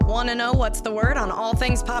Want to know what's the word on all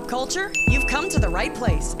things pop culture? You've come to the right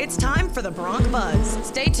place. It's time for the Bronc Buzz.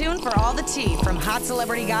 Stay tuned for all the tea, from hot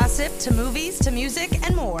celebrity gossip to movies to music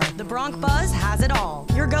and more. The Bronc Buzz has it all.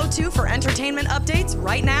 Your go-to for entertainment updates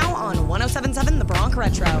right now on 107.7 The Bronc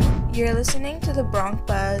Retro. You're listening to the Bronc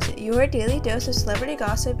Buzz, your daily dose of celebrity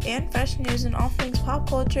gossip and fresh news and all things pop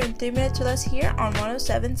culture in 3 minutes with us here on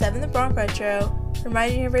 107.7 The Bronc Retro. From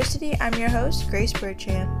Rider University, I'm your host, Grace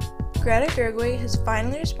Bertrand. Greta Gerwig has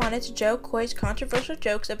finally responded to Joe Coy's controversial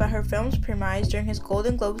jokes about her film's premise during his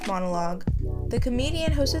Golden Globes monologue. The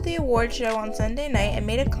comedian hosted the award show on Sunday night and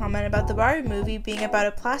made a comment about the Barbie movie being about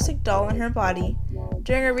a plastic doll in her body.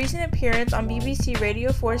 During a recent appearance on BBC Radio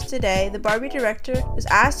 4's Today, the Barbie director was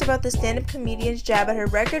asked about the stand-up comedian's jab at her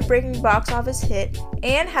record-breaking box office hit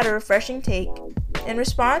and had a refreshing take. In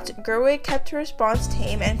response, Gerwig kept her response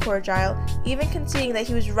tame and cordial, even conceding that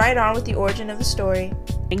he was right on with the origin of the story.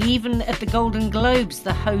 Even at the Golden Globes,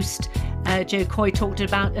 the host, Joe Coy, talked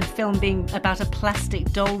about a film being about a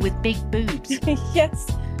plastic doll with big boobs. Yes.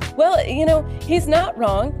 Well, he's not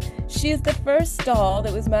wrong. She is the first doll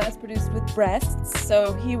that was mass-produced with breasts,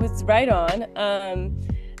 so he was right on.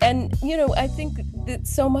 I think that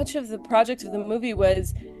so much of the project of the movie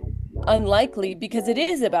was unlikely because it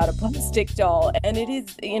is about a plastic doll, and it is,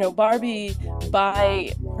 Barbie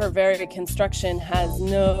by her very construction has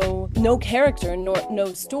no character nor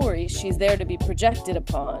no story. She's there to be projected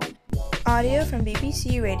upon. Audio from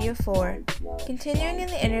BBC Radio 4. Continuing in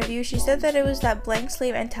the interview, she said that it was that blank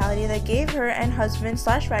slate mentality that gave her and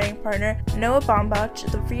husband/writing partner Noah Baumbach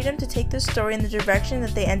the freedom to take the story in the direction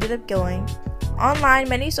that they ended up going. Online,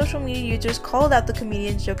 many social media users called out the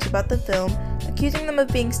comedian's jokes about the film, accusing them of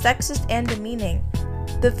being sexist and demeaning.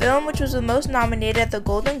 The film, which was the most nominated at the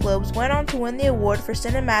Golden Globes, went on to win the award for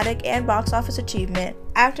cinematic and box office achievement,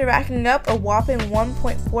 after racking up a whopping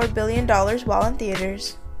 $1.4 billion while in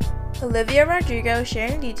theaters. Olivia Rodrigo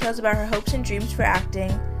sharing details about her hopes and dreams for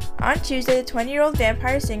acting. On Tuesday, the 20-year-old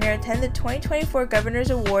vampire singer attended the 2024 Governor's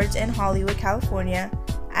Awards in Hollywood, California.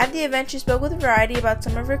 At the event, she spoke with Variety about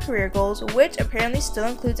some of her career goals, which apparently still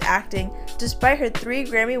includes acting, despite her 3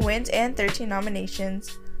 Grammy wins and 13 nominations.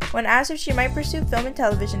 When asked if she might pursue film and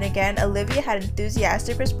television again, Olivia had an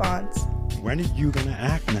enthusiastic response. When are you gonna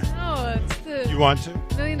act now? Oh, it's the You want to?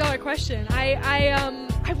 $1 million question.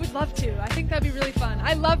 I would love to. I think that'd be really fun.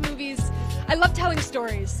 I love movies. I love telling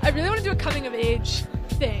stories. I really want to do a coming of age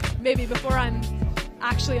thing, maybe before I'm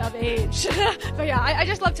actually of age. But yeah, I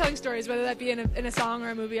just love telling stories, whether that be in a song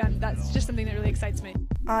or a movie. That's just something that really excites me.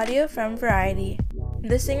 Audio from Variety.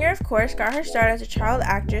 The singer, of course, got her start as a child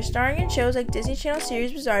actor, starring in shows like Disney Channel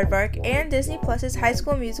series Bizaardvark and Disney Plus's High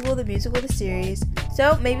School Musical: The Musical: The Series.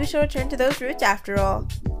 So maybe she'll return to those roots after all.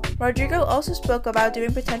 Rodrigo also spoke about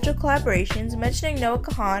doing potential collaborations, mentioning Noah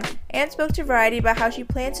Kahan, and spoke to Variety about how she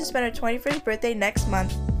plans to spend her 21st birthday next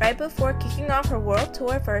month, right before kicking off her world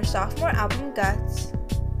tour for her sophomore album Guts.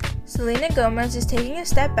 Selena Gomez is taking a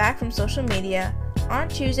step back from social media. On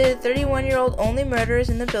Tuesday, the 31-year-old Only Murders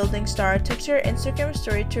in the Building star took to her Instagram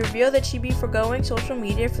story to reveal that she'd be foregoing social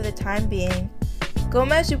media for the time being.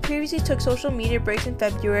 Gomez, who previously took social media breaks in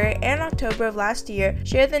February and October of last year,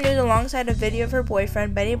 shared the news alongside a video of her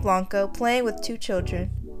boyfriend, Benny Blanco, playing with 2 children.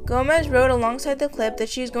 Gomez wrote alongside the clip that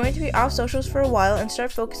she is going to be off socials for a while and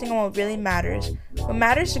start focusing on what really matters. What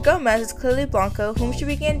matters to Gomez is clearly Blanco, whom she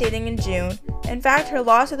began dating in June. In fact, her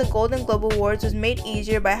loss at the Golden Globe Awards was made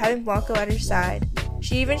easier by having Blanco at her side.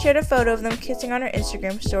 She even shared a photo of them kissing on her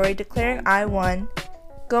Instagram story, declaring, "I won."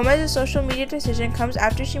 Gomez's social media decision comes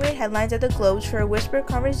after she made headlines at the Globes for a whispered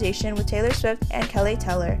conversation with Taylor Swift and Kelly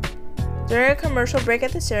Teller. During a commercial break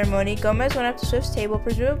at the ceremony, Gomez went up to Swift's table,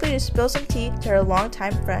 presumably to spill some tea to her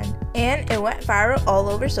longtime friend, and it went viral all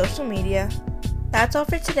over social media. That's all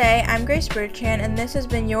for today. I'm Grace Bertrand, and this has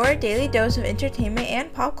been your daily dose of entertainment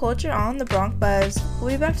and pop culture on the Bronc Buzz.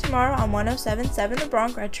 We'll be back tomorrow on 107.7 The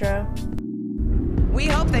Bronc Retro. We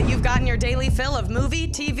hope that you've gotten your daily fill of movie,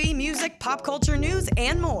 TV, music, pop culture news,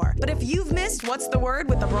 and more. But if you've missed What's the Word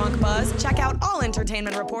with the Bronc Buzz, check out all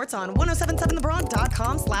entertainment reports on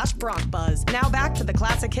 1077thebronc.com/BroncBuzz. Now back to the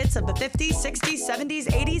classic hits of the 50s, 60s, 70s,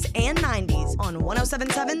 80s, and 90s on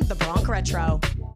 107.7 The Bronc Retro.